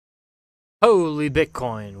Holy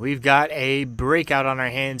Bitcoin, we've got a breakout on our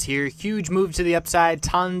hands here. Huge move to the upside,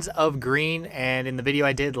 tons of green. And in the video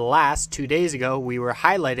I did last 2 days ago, we were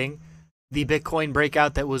highlighting the Bitcoin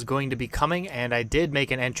breakout that was going to be coming. And I did make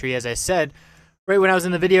an entry, as I said, right when I was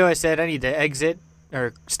in the video, I said I need to exit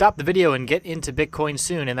or stop the video and get into Bitcoin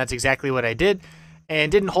soon. And that's exactly what I did,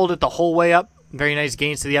 and didn't hold it the whole way up. Very nice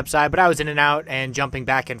gains to the upside, but I was in and out and jumping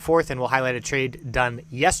back and forth, and we'll highlight a trade done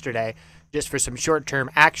yesterday just for some short-term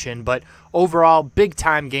action. But overall,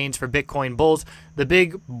 big-time gains for Bitcoin bulls. The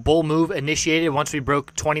big bull move initiated once we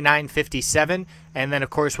broke 29.57, and then, of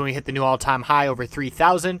course, when we hit the new all-time high over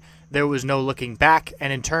 3,000, there was no looking back.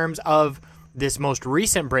 And in terms of this most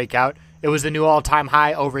recent breakout, it was the new all-time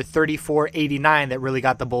high over 34.89 that really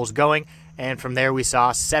got the bulls going. And from there, we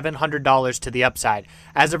saw $700 to the upside.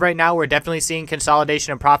 As of right now, we're definitely seeing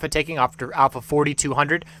consolidation and profit taking off of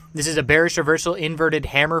 4,200. This is a bearish reversal inverted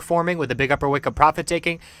hammer forming with a big upper wick of profit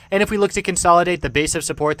taking. And if we look to consolidate, the base of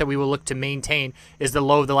support that we will look to maintain is the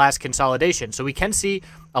low of the last consolidation. So we can see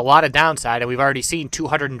a lot of downside, and we've already seen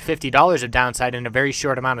 $250 of downside in a very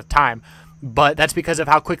short amount of time. But that's because of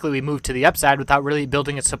how quickly we moved to the upside without really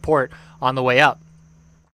building a support on the way up.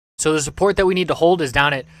 So the support that we need to hold is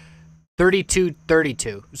down at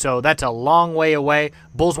 32.32. So that's a long way away.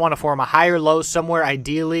 Bulls want to form a higher low somewhere.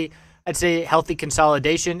 Ideally, I'd say healthy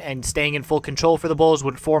consolidation and staying in full control for the bulls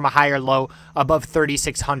would form a higher low above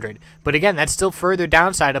 3,600. But again, that's still further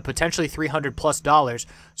downside of potentially $300+.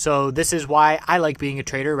 So this is why I like being a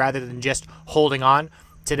trader rather than just holding on.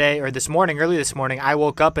 Today or this morning, early this morning, I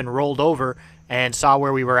woke up and rolled over and saw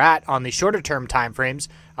where we were at on the shorter term time frames.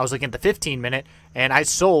 I was looking at the 15-minute, and I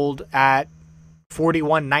sold at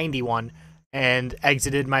 41.91 and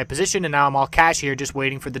exited my position, and now I'm all cash here just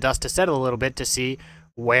waiting for the dust to settle a little bit to see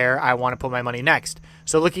where I want to put my money next.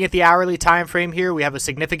 So looking at the hourly time frame here, we have a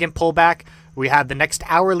significant pullback. We have the next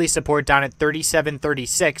hourly support down at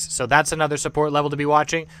 37.36, so that's another support level to be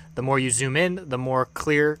watching. The more you zoom in, the more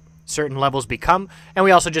clear certain levels become. And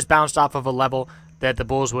we also just bounced off of a level that the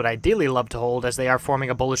bulls would ideally love to hold, as they are forming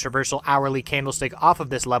a bullish reversal hourly candlestick off of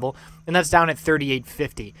this level, and that's down at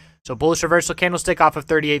 38.50. So bullish reversal candlestick off of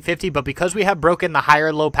 38.50, but because we have broken the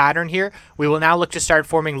higher low pattern here, we will now look to start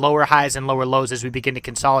forming lower highs and lower lows as we begin to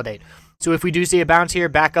consolidate. So if we do see a bounce here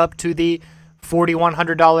back up to the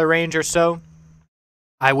 $4,100 range or so,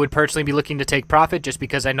 I would personally be looking to take profit, just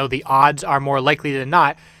because I know the odds are more likely than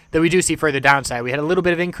not that we do see further downside. We had a little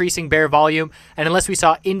bit of increasing bear volume, and unless we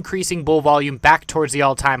saw increasing bull volume back towards the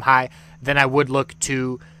all-time high, then I would look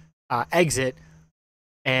to exit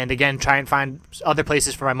and again try and find other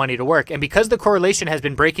places for my money to work. And because the correlation has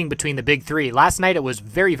been breaking between the big three, last night it was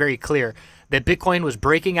very, very clear that Bitcoin was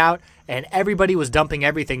breaking out and everybody was dumping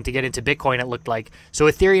everything to get into Bitcoin, it looked like. So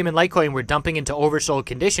Ethereum and Litecoin were dumping into oversold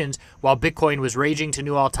conditions while Bitcoin was raging to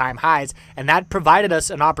new all-time highs, and that provided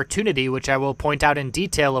us an opportunity, which I will point out in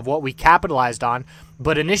detail of what we capitalized on.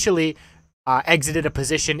 But initially exited a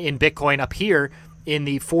position in Bitcoin up here in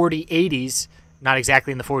the 4080s, not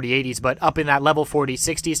exactly in the 4080s, but up in that level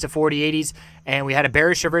 4060s to 4080s, and we had a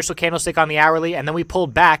bearish reversal candlestick on the hourly, and then we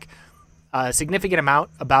pulled back a significant amount,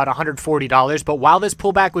 about $140. But while this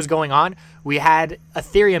pullback was going on, we had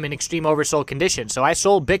Ethereum in extreme oversold conditions. So I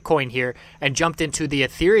sold Bitcoin here and jumped into the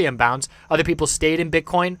Ethereum bounce. Other people stayed in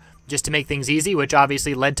Bitcoin just to make things easy, which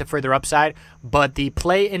obviously led to further upside. But the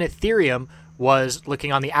play in Ethereum was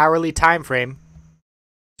looking on the hourly time frame.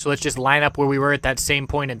 So let's just line up where we were at that same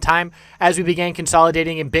point in time. As we began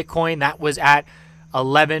consolidating in Bitcoin, that was at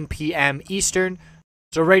 11 p.m. Eastern.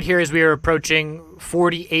 So right here as we were approaching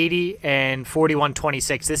 40.80 and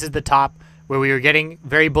 41.26, this is the top where we were getting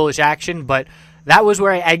very bullish action, but that was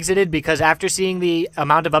where I exited, because after seeing the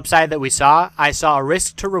amount of upside that we saw, I saw a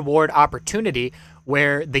risk to reward opportunity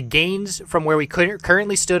where the gains from where we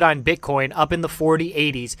currently stood on Bitcoin up in the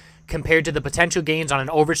 4080s compared to the potential gains on an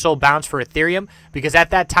oversold bounce for Ethereum, because at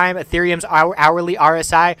that time, Ethereum's hourly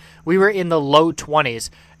RSI, we were in the low 20s,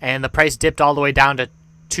 and the price dipped all the way down to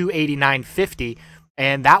 289.50.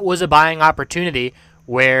 And that was a buying opportunity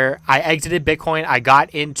where I exited Bitcoin. I got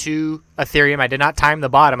into Ethereum. I did not time the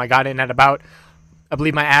bottom. I got in at about, I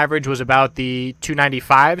believe my average was about the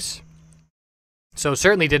 295s. So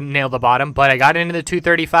certainly didn't nail the bottom, but I got into the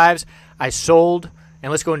 235s. I sold, and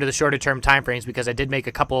let's go into the shorter term time frames, because I did make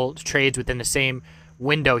a couple trades within the same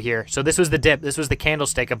window here. So this was the dip. This was the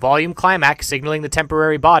candlestick, a volume climax signaling the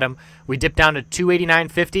temporary bottom. We dipped down to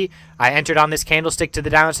 289.50. I entered on this candlestick to the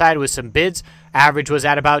downside with some bids. Average was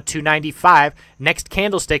at about 295. Next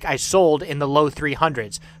candlestick I sold in the low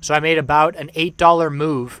 300s. So I made about an $8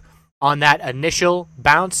 move on that initial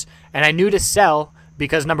bounce, and I knew to sell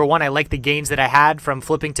because number one, I like the gains that I had from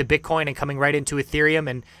flipping to Bitcoin and coming right into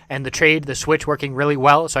Ethereum, and the switch working really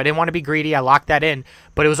well. So I didn't want to be greedy. I locked that in.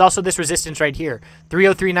 But it was also this resistance right here,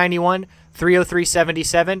 303.91,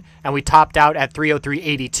 303.77, and we topped out at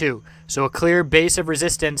 303.82. So a clear base of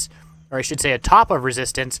resistance, or I should say a top of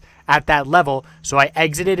resistance at that level. So I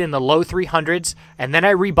exited in the low 300s, and then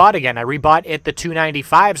I rebought again. I rebought at the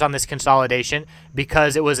 295s on this consolidation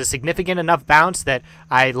because it was a significant enough bounce that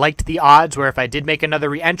I liked the odds where if I did make another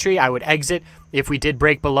re-entry, I would exit if we did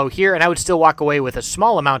break below here, and I would still walk away with a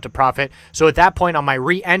small amount of profit. So at that point on my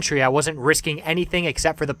re-entry, I wasn't risking anything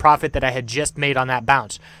except for the profit that I had just made on that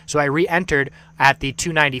bounce. So I re-entered at the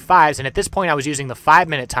 295s, and at this point I was using the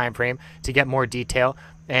 5-minute time frame to get more detail.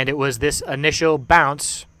 And it was this initial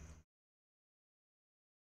bounce.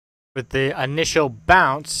 With the initial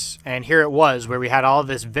bounce, and here it was where we had all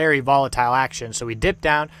this very volatile action. So we dipped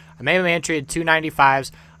down. I made my entry at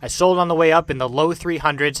 295s. I sold on the way up in the low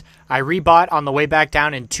 300s. I rebought on the way back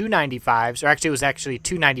down in 295s, or actually it was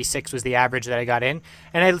 296 was the average that I got in.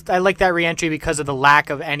 And I like that re-entry because of the lack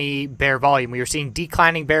of any bear volume. We were seeing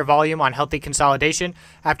declining bear volume on healthy consolidation.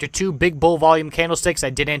 After two big bull volume candlesticks, I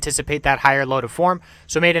did anticipate that higher low to form.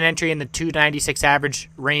 So made an entry in the 296 average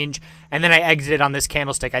range, and then I exited on this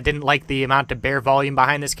candlestick. I didn't like the amount of bear volume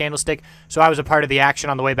behind this candlestick, so I was a part of the action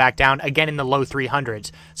on the way back down, again in the low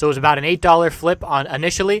 300s. So it was about an $8 flip on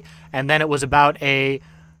initially, and then it was about a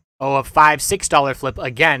 $5, $6 flip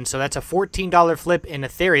again. So that's a $14 flip in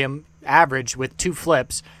Ethereum average with two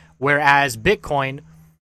flips, whereas Bitcoin,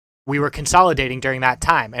 we were consolidating during that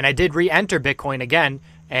time. And I did re-enter Bitcoin again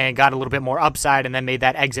and got a little bit more upside and then made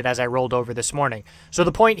that exit as I rolled over this morning. So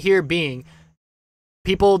the point here being,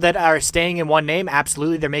 people that are staying in one name,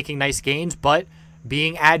 absolutely, they're making nice gains, but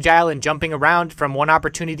being agile and jumping around from one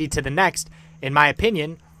opportunity to the next, in my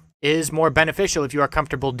opinion, is more beneficial if you are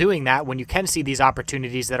comfortable doing that when you can see these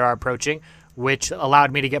opportunities that are approaching, which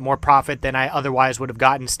allowed me to get more profit than I otherwise would have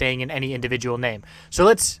gotten staying in any individual name. So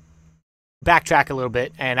let's backtrack a little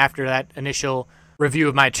bit, and after that initial review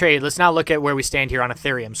of my trade, let's now look at where we stand here on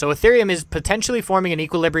Ethereum. So Ethereum is potentially forming an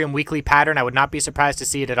equilibrium weekly pattern. I would not be surprised to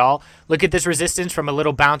see it at all. Look at this resistance from a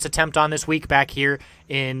little bounce attempt on this week back here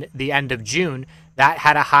in the end of June. That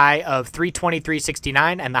had a high of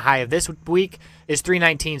 323.69, and the high of this week is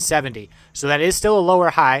 319.70. So that is still a lower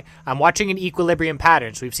high. I'm watching an equilibrium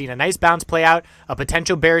pattern. So we've seen a nice bounce play out, a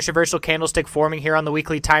potential bearish reversal candlestick forming here on the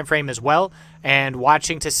weekly time frame as well, and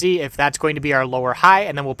watching to see if that's going to be our lower high,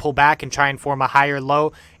 and then we'll pull back and try and form a higher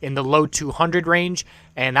low in the low 200 range.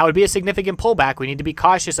 And that would be a significant pullback. We need to be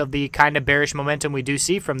cautious of the kind of bearish momentum we do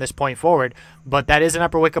see from this point forward. But that is an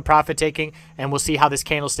upper wick of profit taking, and we'll see how this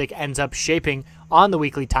candlestick ends up shaping on the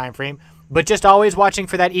weekly time frame. But just always watching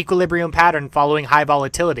for that equilibrium pattern following high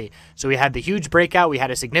volatility. So we had the huge breakout, we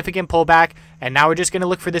had a significant pullback, and now we're just going to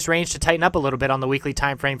look for this range to tighten up a little bit on the weekly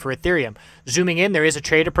time frame for Ethereum. Zooming in, there is a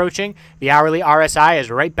trade approaching. The hourly RSI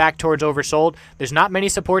is right back towards oversold. There's not many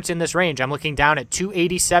supports in this range. I'm looking down at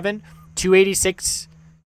 287, 286.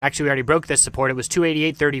 Actually, we already broke this support. It was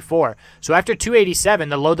 288.34. So after 287,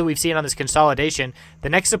 the low that we've seen on this consolidation, the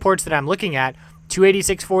next supports that I'm looking at,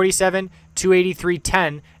 286.47,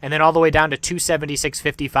 283.10, and then all the way down to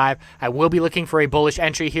 276.55. I will be looking for a bullish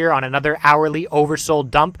entry here on another hourly oversold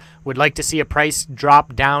dump. Would like to see a price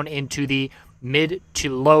drop down into the mid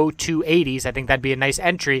to low 280s. I think that'd be a nice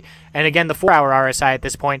entry. And again, the 4-hour RSI at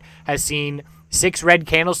this point has seen 6 red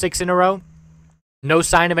candlesticks in a row. No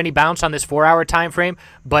sign of any bounce on this 4-hour time frame,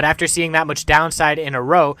 but after seeing that much downside in a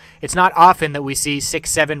row, it's not often that we see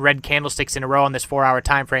 6-7 red candlesticks in a row on this 4-hour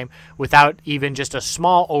time frame without even just a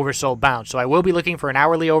small oversold bounce. So I will be looking for an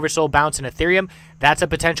hourly oversold bounce in Ethereum. That's a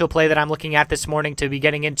potential play that I'm looking at this morning to be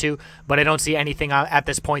getting into, but I don't see anything at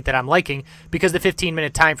this point that I'm liking because the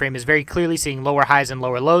 15-minute time frame is very clearly seeing lower highs and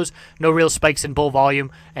lower lows, no real spikes in bull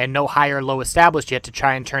volume, and no higher low established yet to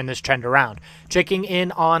try and turn this trend around. Checking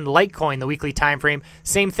in on Litecoin, the weekly time frame,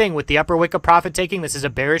 same thing with the upper wick of profit taking. This is a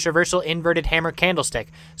bearish reversal inverted hammer candlestick.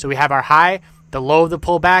 So we have our high, the low of the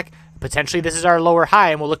pullback. Potentially this is our lower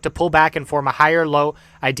high, and we'll look to pull back and form a higher low,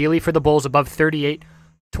 ideally for the bulls above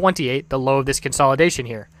 38.28, the low of this consolidation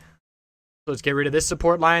here. So let's get rid of this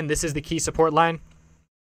support line. This is the key support line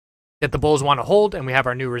that the bulls want to hold, and we have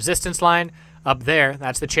our new resistance line up there.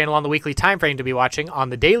 That's the channel on the weekly time frame to be watching. On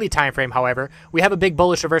the daily time frame, however, we have a big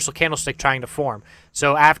bullish reversal candlestick trying to form.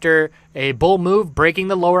 So after a bull move breaking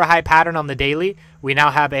the lower high pattern on the daily, we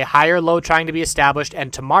now have a higher low trying to be established,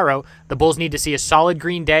 and tomorrow the bulls need to see a solid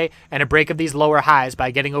green day and a break of these lower highs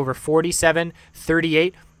by getting over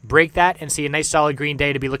 47.38 break that and see a nice solid green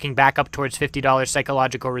day to be looking back up towards $50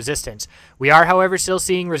 psychological resistance. We are, however, still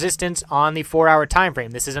seeing resistance on the 4-hour time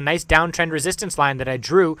frame. This is a nice downtrend resistance line that I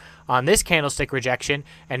drew on this candlestick rejection,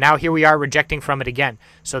 and now here we are rejecting from it again.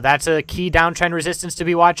 So that's a key downtrend resistance to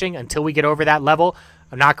be watching. Until we get over that level,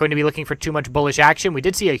 I'm not going to be looking for too much bullish action. We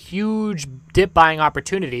did see a huge dip buying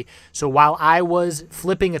opportunity. So while I was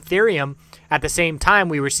flipping Ethereum, at the same time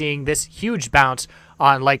we were seeing this huge bounce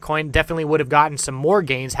on Litecoin. Definitely would have gotten some more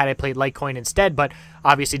gains had I played Litecoin instead, but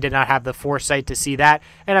obviously did not have the foresight to see that.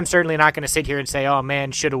 And I'm certainly not going to sit here and say, oh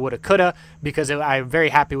man, shoulda, woulda, coulda, because I'm very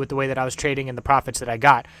happy with the way that I was trading and the profits that I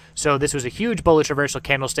got. So this was a huge bullish reversal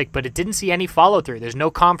candlestick, but it didn't see any follow through. There's no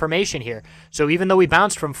confirmation here. So even though we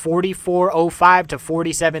bounced from 44.05 to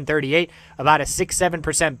 47.38, about a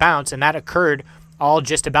 6-7% bounce, and that occurred all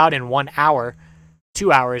just about in 1 hour,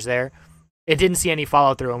 2 hours there, it didn't see any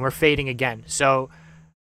follow through, and we're fading again. So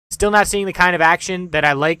still not seeing the kind of action that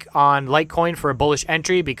I like on Litecoin for a bullish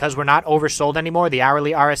entry because we're not oversold anymore. The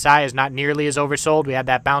hourly RSI is not nearly as oversold. We had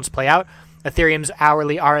that bounce play out. Ethereum's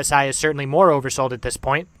hourly RSI is certainly more oversold at this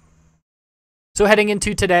point. So heading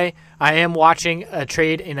into today, I am watching a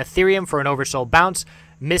trade in Ethereum for an oversold bounce.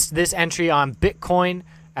 Missed this entry on Bitcoin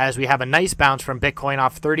as we have a nice bounce from Bitcoin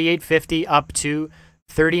off 38.50 up to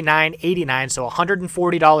 39.89, so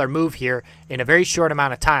 $140 move here in a very short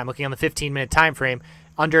amount of time. Looking on the 15-minute time frame,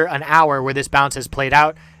 under an hour where this bounce has played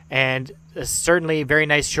out, and certainly very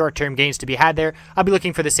nice short-term gains to be had there. I'll be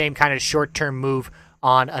looking for the same kind of short-term move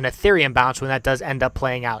on an Ethereum bounce when that does end up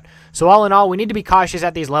playing out. So all in all, we need to be cautious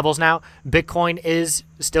at these levels now. Bitcoin is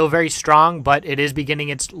still very strong, but it is beginning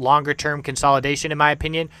its longer-term consolidation, in my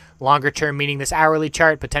opinion. Longer-term meaning this hourly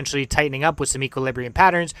chart potentially tightening up with some equilibrium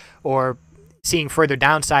patterns or seeing further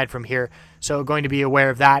downside from here. So going to be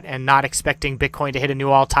aware of that and not expecting Bitcoin to hit a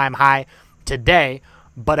new all-time high today.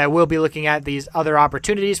 But I will be looking at these other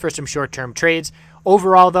opportunities for some short-term trades.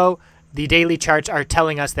 Overall, though, the daily charts are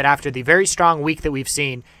telling us that after the very strong week that we've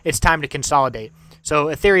seen, it's time to consolidate. So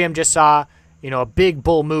Ethereum just saw, a big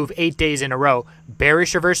bull move 8 days in a row.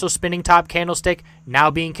 Bearish reversal spinning top candlestick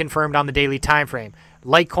now being confirmed on the daily time frame.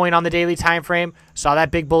 Litecoin on the daily time frame saw that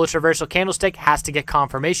big bullish reversal candlestick, has to get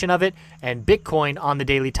confirmation of it, and Bitcoin on the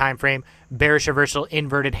daily time frame, bearish reversal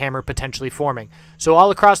inverted hammer potentially forming. So all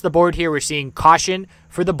across the board here, we're seeing caution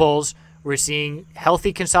for the bulls. We're seeing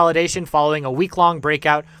healthy consolidation following a week-long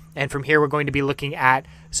breakout, and from here we're going to be looking at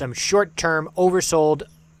some short-term oversold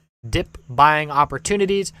dip buying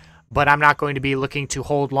opportunities. But I'm not going to be looking to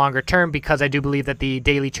hold longer term because I do believe that the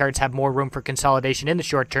daily charts have more room for consolidation in the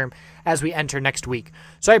short term as we enter next week.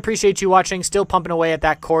 So I appreciate you watching, still pumping away at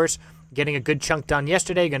that course, getting a good chunk done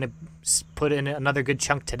yesterday, going to put in another good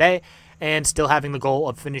chunk today, and still having the goal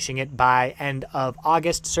of finishing it by end of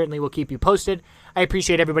August. Certainly will keep you posted. I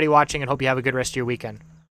appreciate everybody watching and hope you have a good rest of your weekend.